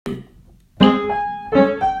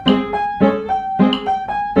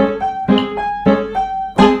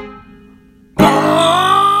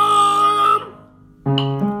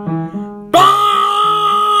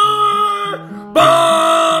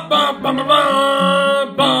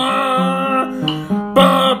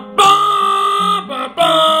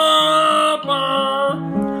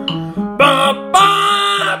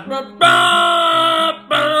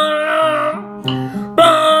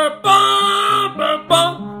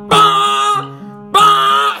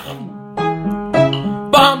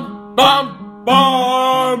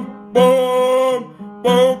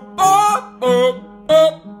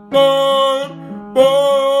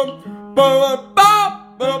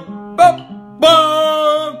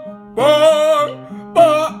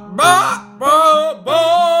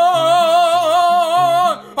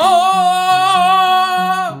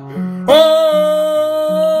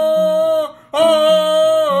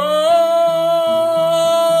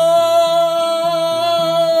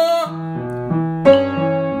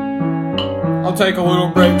I'll take a little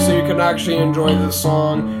break so you can actually enjoy this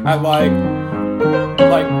song at like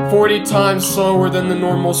 40 times slower than the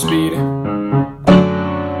normal speed.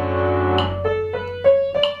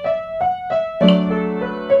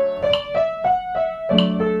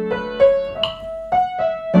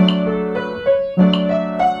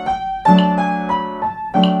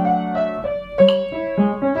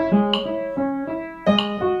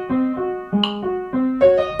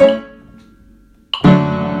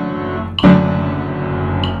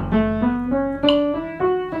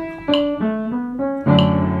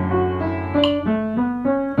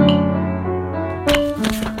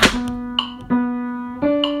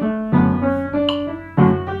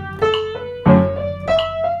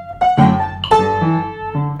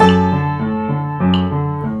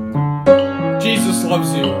 Jesus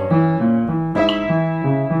loves you.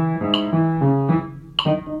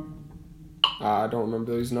 I don't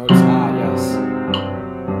remember these notes. Yes.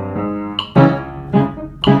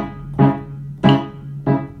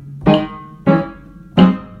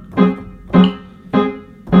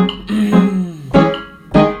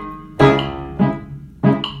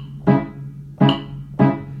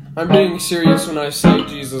 I'm being serious when I say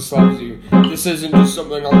Jesus loves you. This isn't just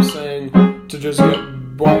something I'm saying to just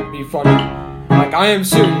be funny. Like, I am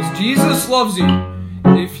serious. Jesus loves you.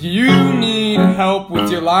 If you need help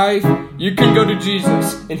with your life, you can go to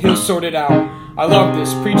Jesus and he'll sort it out. I love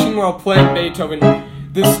this. Preaching while playing Beethoven.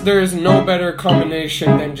 There is no better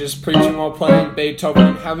combination than just preaching while playing Beethoven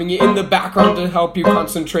and having it in the background to help you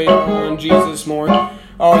concentrate on Jesus more.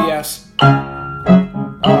 Oh, yes.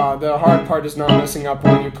 The hard part is not messing up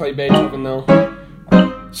when you play Beethoven, though.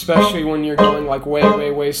 Especially when you're going like way,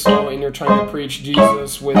 way, way slow and you're trying to preach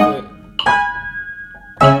Jesus with it.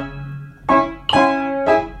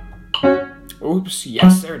 Oops,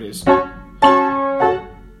 yes, there it is.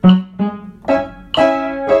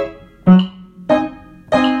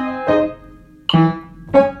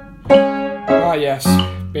 Ah, yes,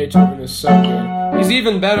 Beethoven is so good. He's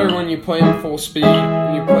even better when you play in full speed,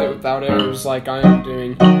 when you play without errors like I am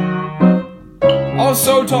doing.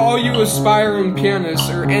 Also, to all you aspiring pianists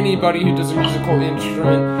or anybody who does a musical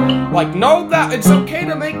instrument, like, know that it's okay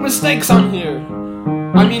to make mistakes on here.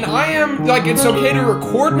 I mean, it's okay to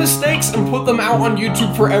record mistakes and put them out on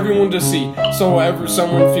YouTube for everyone to see, so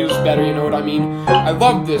someone feels better, you know what I mean? I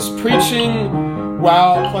love this, preaching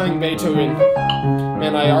while playing Beethoven.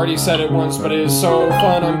 Man, I already said it once, but it is so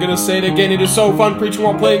fun. I'm gonna say it again, it is so fun preaching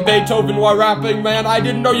while playing Beethoven while rapping, man. I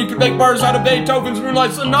didn't know you could make bars out of Beethoven's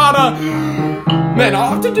Moonlight Sonata. Man, I'll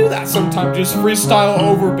have to do that sometime, just freestyle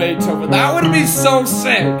over Beethoven. That would be so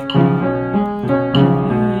sick.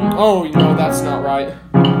 Oh, no, that's not right.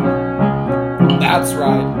 That's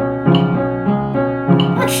right.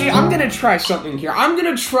 Actually, I'm gonna try something here. I'm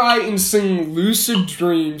gonna try and sing Lucid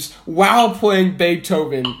Dreams while playing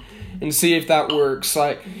Beethoven and see if that works.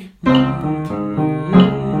 Like,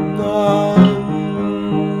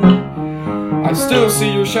 I still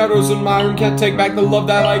see your shadows in my room, can't take back the love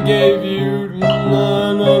that I gave you.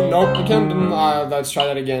 Nope, I can't. Let's try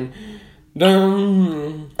that again.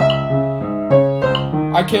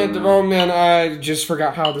 I can't. Oh man, I just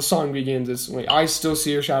forgot how the song begins. It's wait. I still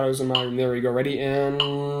see your shadows in my room. There we go. Ready? And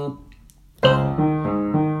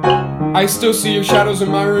I still see your shadows in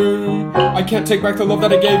my room. I can't take back the love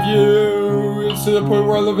that I gave you. It's to the point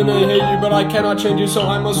where I love and I hate you, but I cannot change you, so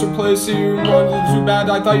I must replace you. Too bad.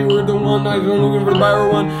 I thought you were the one. I was looking for the better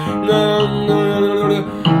one.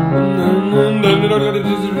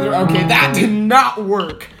 Okay, that did not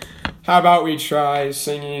work. How about we try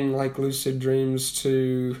singing like Lucid Dreams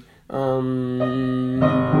to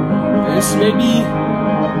this maybe?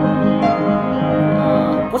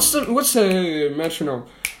 What's the metronome?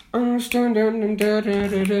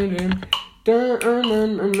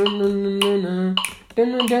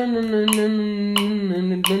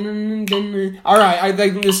 Alright, I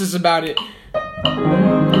think this is about it.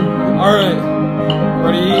 Alright.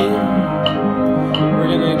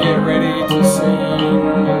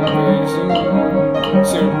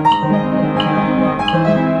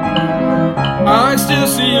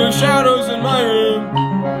 your shadows in my room.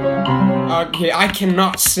 Okay, I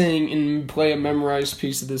cannot sing and play a memorized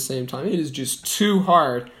piece at the same time. It is just too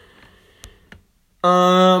hard.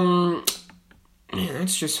 Man,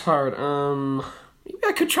 that's just hard. Maybe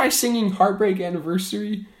I could try singing Heartbreak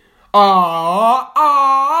Anniversary. I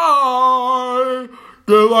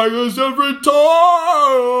get like this every time.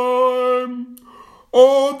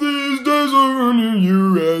 All these days are only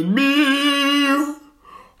you and me.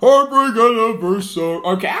 Heartbreak Anniversary.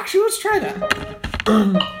 Okay, actually, let's try that.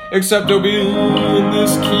 Except it'll be in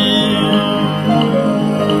this key.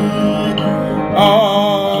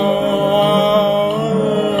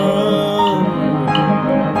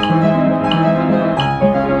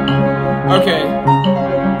 Okay.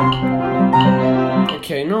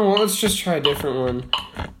 Okay, no, let's just try a different one.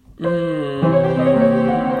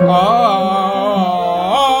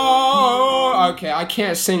 Okay, I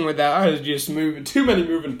can't sing with that. I was just moving. Too many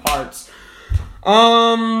moving parts.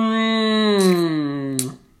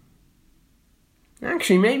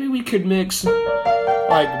 Actually, maybe we could mix,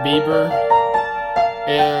 like, Bieber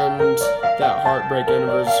and that Heartbreak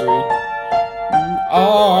Anniversary.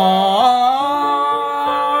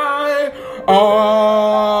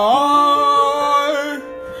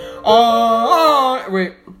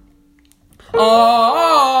 Wait. I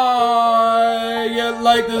get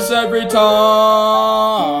like this every time.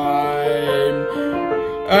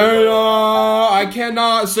 And I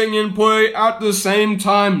cannot sing and play at the same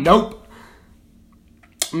time. Nope.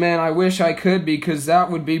 Man, I wish I could because that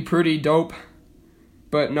would be pretty dope.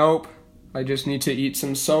 But nope. I just need to eat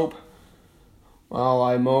some soap while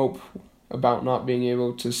I mope about not being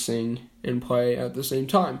able to sing and play at the same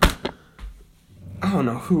time. I don't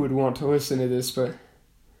know who would want to listen to this, but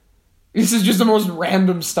this is just the most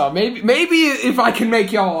random stuff. Maybe if I can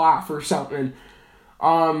make y'all laugh or something.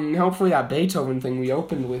 Hopefully that Beethoven thing we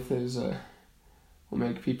opened with will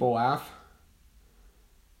make people laugh.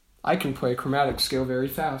 I can play chromatic scale very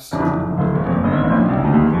fast. And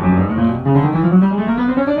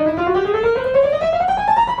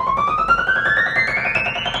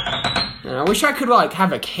I wish I could like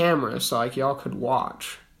have a camera so like y'all could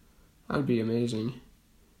watch. That'd be amazing.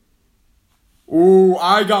 Ooh,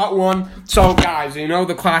 I got one. So guys, you know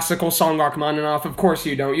the classical song Rachmaninoff? Of course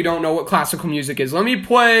you don't. You don't know what classical music is. Let me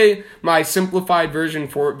play my simplified version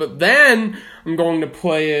for it, but then I'm going to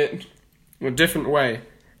play it a different way.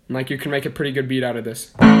 And like you can make a pretty good beat out of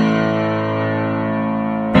this.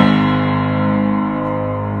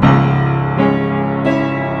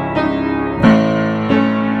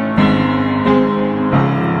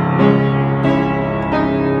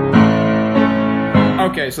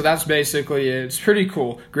 Okay, so that's basically it. It's pretty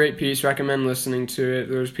cool. Great piece. Recommend listening to it.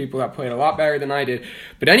 There's people that play it a lot better than I did.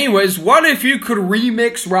 But anyways, what if you could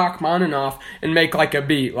remix Rachmaninoff and make like a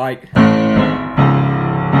beat? Like...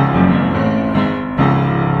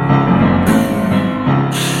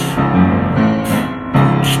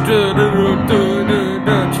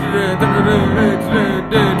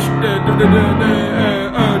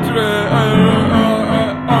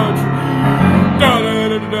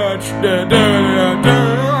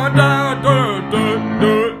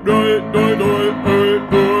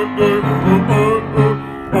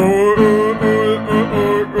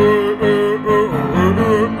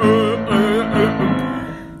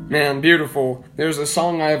 Man, beautiful. There's a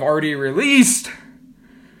song I've already released.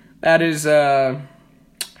 That is, how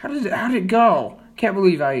did it go? Can't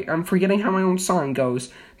believe I'm forgetting how my own song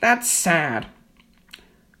goes. That's sad.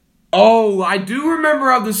 Oh, I do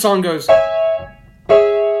remember how the song goes.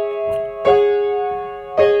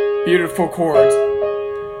 Beautiful chords.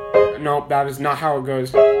 Nope, that is not how it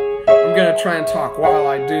goes. I'm gonna try and talk while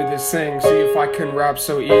I do this thing, see if I can rap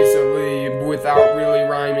so easily without really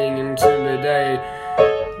rhyming into the day.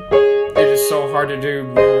 It is so hard to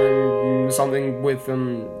do something with,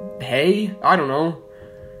 hey? I don't know.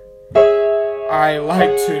 I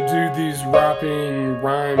like to do these rapping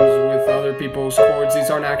rhymes with other people's chords. These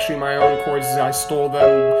aren't actually my own chords, I stole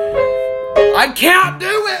them. I can't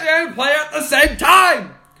do it and play at the same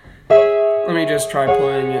time! Let me just try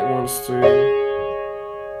playing it once too.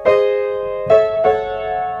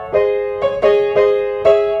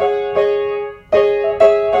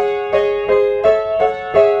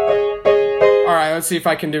 Alright, let's see if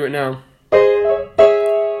I can do it now.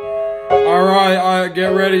 Alright,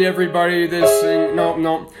 get ready everybody, this thing,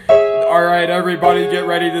 no. Alright everybody, get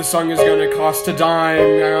ready, this song is gonna cost a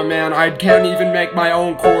dime. Man, I can't even make my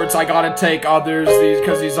own chords, I gotta take others,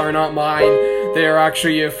 because these are not mine. They're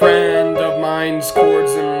actually a friend of mine's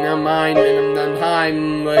chords, and mine, and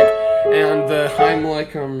Heimlich, and the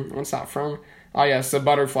Heimlich, what's that from? Oh yes, the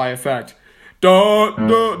butterfly effect. Da,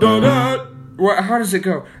 da, da, da. What? How does it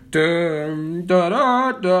go? Dun, da,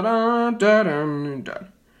 da, da, da, da, dun,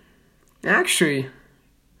 dun. Actually,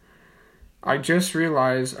 I just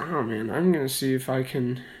realized. Oh man, I'm gonna see if I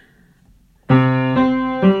can.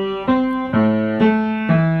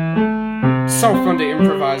 So fun to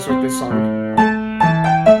improvise with this song.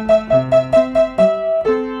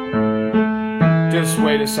 Just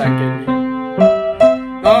wait a second.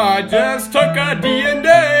 I just took a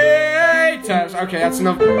DNA test. Okay, that's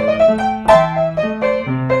enough.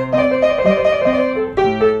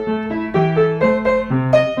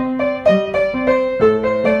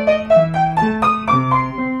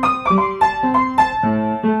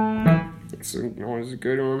 That's always a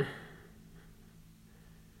good one.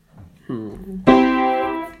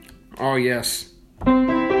 Oh, yes.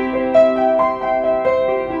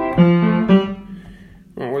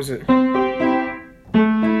 What was it?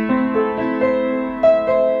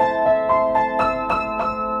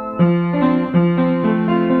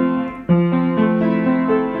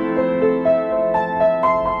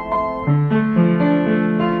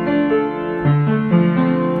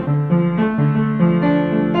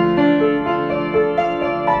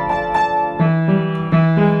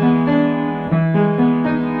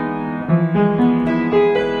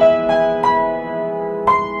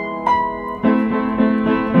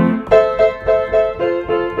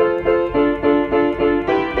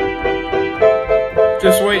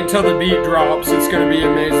 Just wait until the beat drops, it's gonna be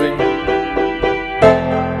amazing.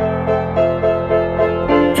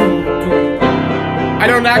 I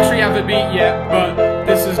don't actually have a beat yet, but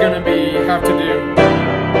this is gonna have to do.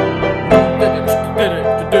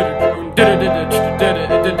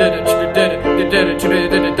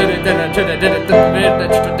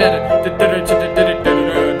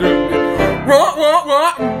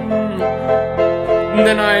 And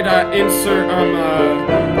then I'd insert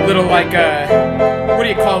little like what do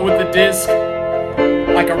you call it with the disc?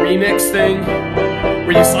 Like a remix thing?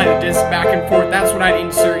 Where you slide the disc back and forth. That's what I'd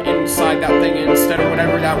insert inside that thing instead of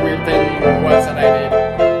whatever that weird thing was that I did.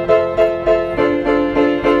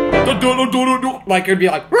 Like it'd be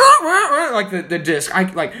like the disc. I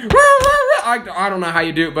don't know how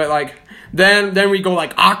you do it, but like then we go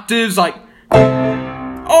like octaves, like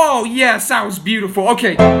oh yes, that was beautiful.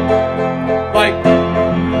 Okay. Like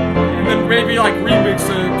and then maybe like remix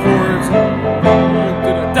the chords.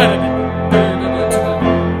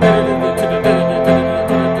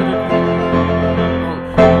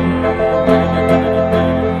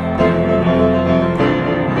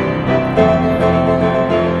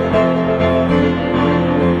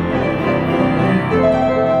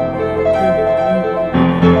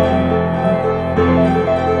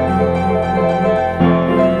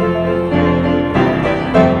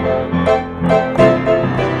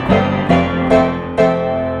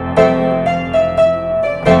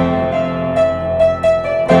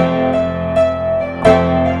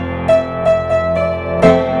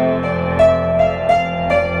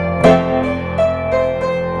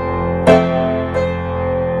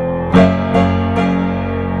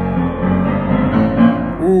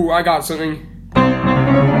 Ooh, I got something.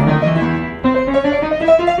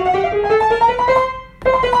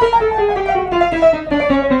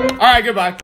 Alright, goodbye.